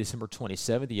Tuesday, December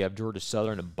 27th, you have Georgia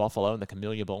Southern and Buffalo in the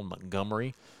Camellia Bowl in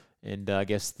Montgomery. And I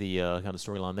guess the kind of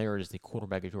storyline there is the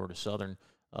quarterback of Georgia Southern,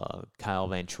 Kyle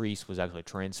Van Treese, was actually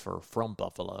transferred from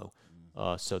Buffalo.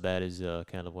 So that is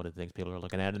kind of one of the things people are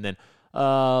looking at. And then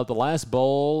the last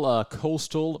bowl,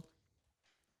 Coastal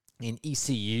and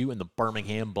ECU in the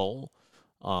Birmingham Bowl.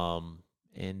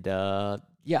 Yeah,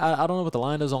 I don't know what the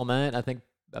line is on that. I think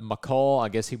McCall, I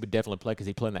guess he would definitely play because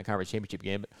he played in that conference championship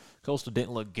game. But Coastal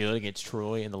didn't look good against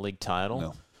Troy in the league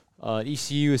title. No.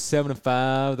 ECU is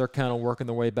 7-5. They're kind of working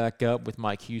their way back up with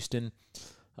Mike Houston.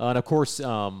 And, of course,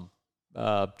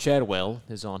 Chadwell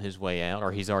is on his way out,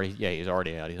 or he's already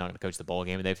out. He's not going to coach the bowl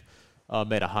game. And they've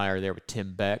made a hire there with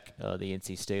Tim Beck, the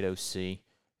NC State OC.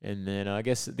 And then I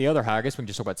guess the other hire, I guess we can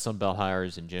just talk about Sun Belt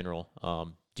hires in general.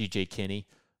 DJ Kinney,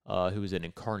 who was an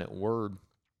Incarnate Word,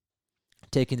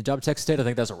 taking the job at Texas State. I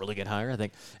think that's a really good hire. I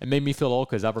think it made me feel old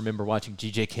because I remember watching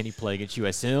DJ Kinney play against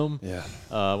USM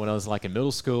when I was like in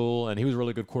middle school, and he was a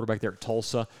really good quarterback there at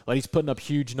Tulsa. Like, he's putting up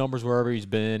huge numbers wherever he's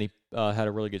been. He had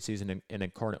a really good season in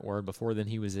Incarnate Word. Before then,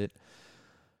 he was at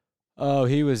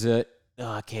he was an OC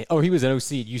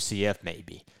at UCF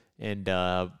maybe, and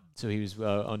so he was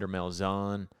under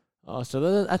Malzahn.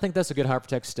 I think that's a good hire for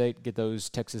Texas State. Get those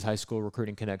Texas high school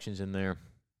recruiting connections in there.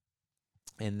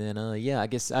 And then, I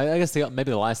guess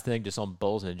maybe the last thing just on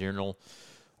bowls in general,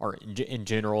 or in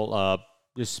general,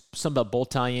 just some about bowl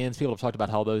tie-ins. People have talked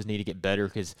about how those need to get better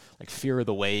because, like, Fear of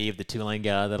the Wave, the Tulane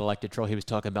guy that elected Troll, he was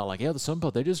talking about, like, the Sun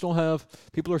Belt, they just don't have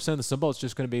 – people are saying the Sun Belt's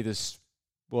just going to be this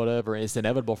whatever. It's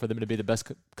inevitable for them to be the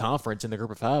best conference in the Group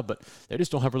of Five, but they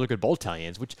just don't have really good bowl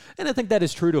tie-ins, and I think that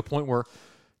is true to a point where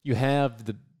you have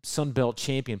the Sun Belt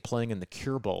champion playing in the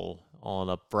Cure Bowl on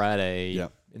a Friday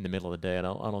in the middle of the day. I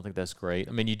don't think that's great.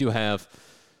 I mean, you do have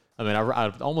 –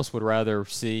 I almost would rather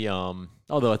see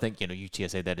although I think,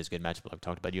 UTSA, that is a good matchup like we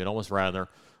talked about. You'd almost rather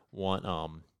want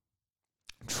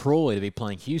Troy to be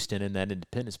playing Houston in that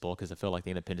Independence Bowl because I feel like the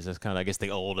Independence is kind of, I guess, the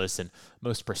oldest and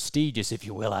most prestigious, if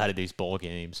you will, out of these bowl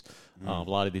games. A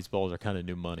lot of these bowls are kind of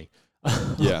new money.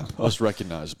 Most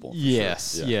recognizable.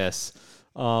 Yes, sure. Yes.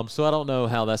 So I don't know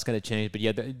how that's going to change. But,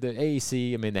 the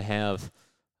AAC, I mean, they have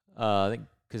I think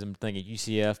because I'm thinking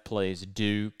UCF plays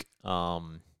Duke.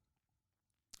 Tulane's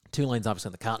obviously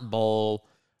in the Cotton Bowl.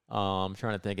 I'm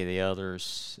trying to think of the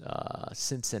others.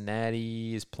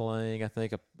 Cincinnati is playing, I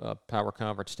think, a power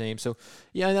conference team. So,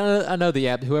 I know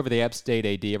whoever the App State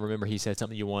AD, I remember he said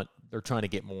something they're trying to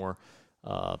get more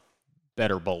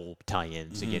better bowl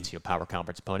tie-ins against power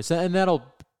conference opponents. And that'll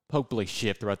hopefully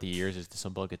shift throughout the years as the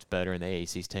Sun Belt gets better and the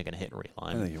AAC's taking a hit and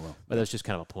realignment. I think it will. But that's just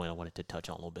kind of a point I wanted to touch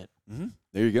on a little bit. Mm-hmm.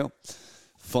 There you go.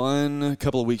 Fun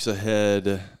couple of weeks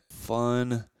ahead.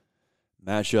 Fun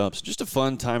matchups. Just a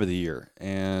fun time of the year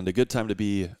and a good time to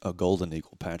be a Golden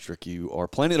Eagle, Patrick. You are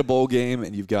playing at a bowl game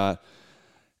and you've got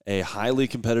a highly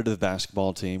competitive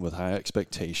basketball team with high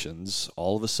expectations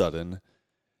all of a sudden,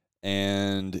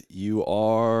 and you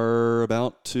are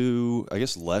about to, I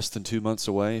guess, less than 2 months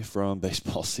away from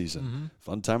baseball season. Mm-hmm.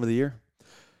 Fun time of the year.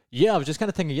 Yeah, I was just kind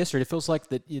of thinking yesterday. It feels like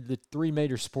the three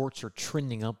major sports are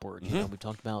trending upward. We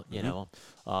talked about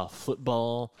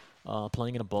football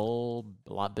playing in a bowl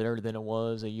a lot better than it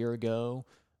was a year ago.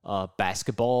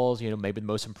 Basketball's maybe the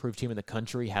most improved team in the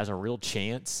country has a real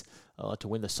chance to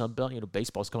win the Sun Belt.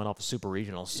 Baseball's coming off a super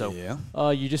regional, so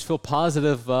you just feel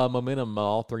positive momentum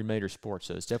all three major sports.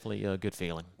 So it's definitely a good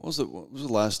feeling. What was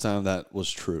the last time that was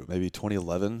true? Maybe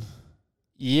 2011.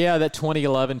 Yeah, that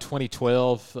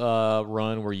 2011-2012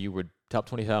 run where you would top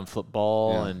 25 in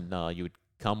football and you would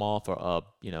come off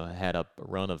had a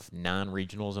run of 9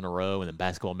 regionals in a row, and then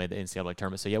basketball made the NCAA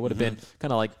tournament. So, it would have been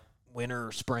kind of like winter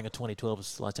or spring of 2012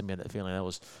 was the last time you had that feeling. That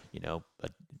was,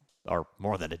 or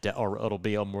more than or it'll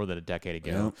be more than a decade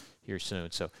ago here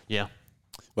soon. So, yeah.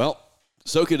 Well,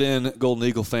 soak it in, Golden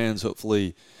Eagle fans.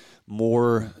 Hopefully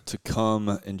more to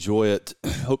come. Enjoy it.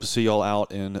 Hope to see y'all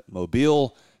out in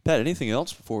Mobile. Pat, anything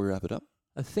else before we wrap it up?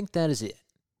 I think that is it.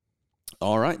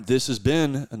 All right. This has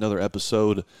been another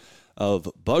episode of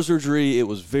Buzzardry. It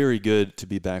was very good to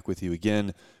be back with you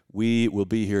again. We will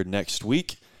be here next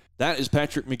week. That is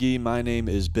Patrick McGee. My name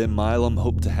is Ben Milam.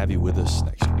 Hope to have you with us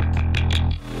next week.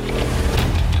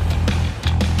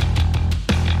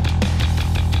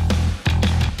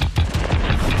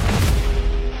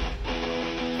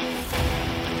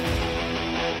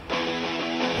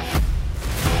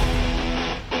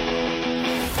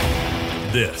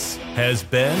 This has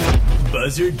been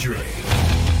Buzzardry.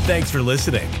 Thanks for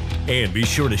listening, and be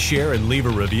sure to share and leave a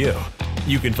review.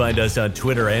 You can find us on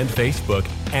Twitter and Facebook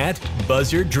at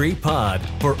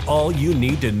BuzzardryPod for all you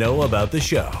need to know about the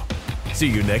show. See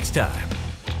you next time.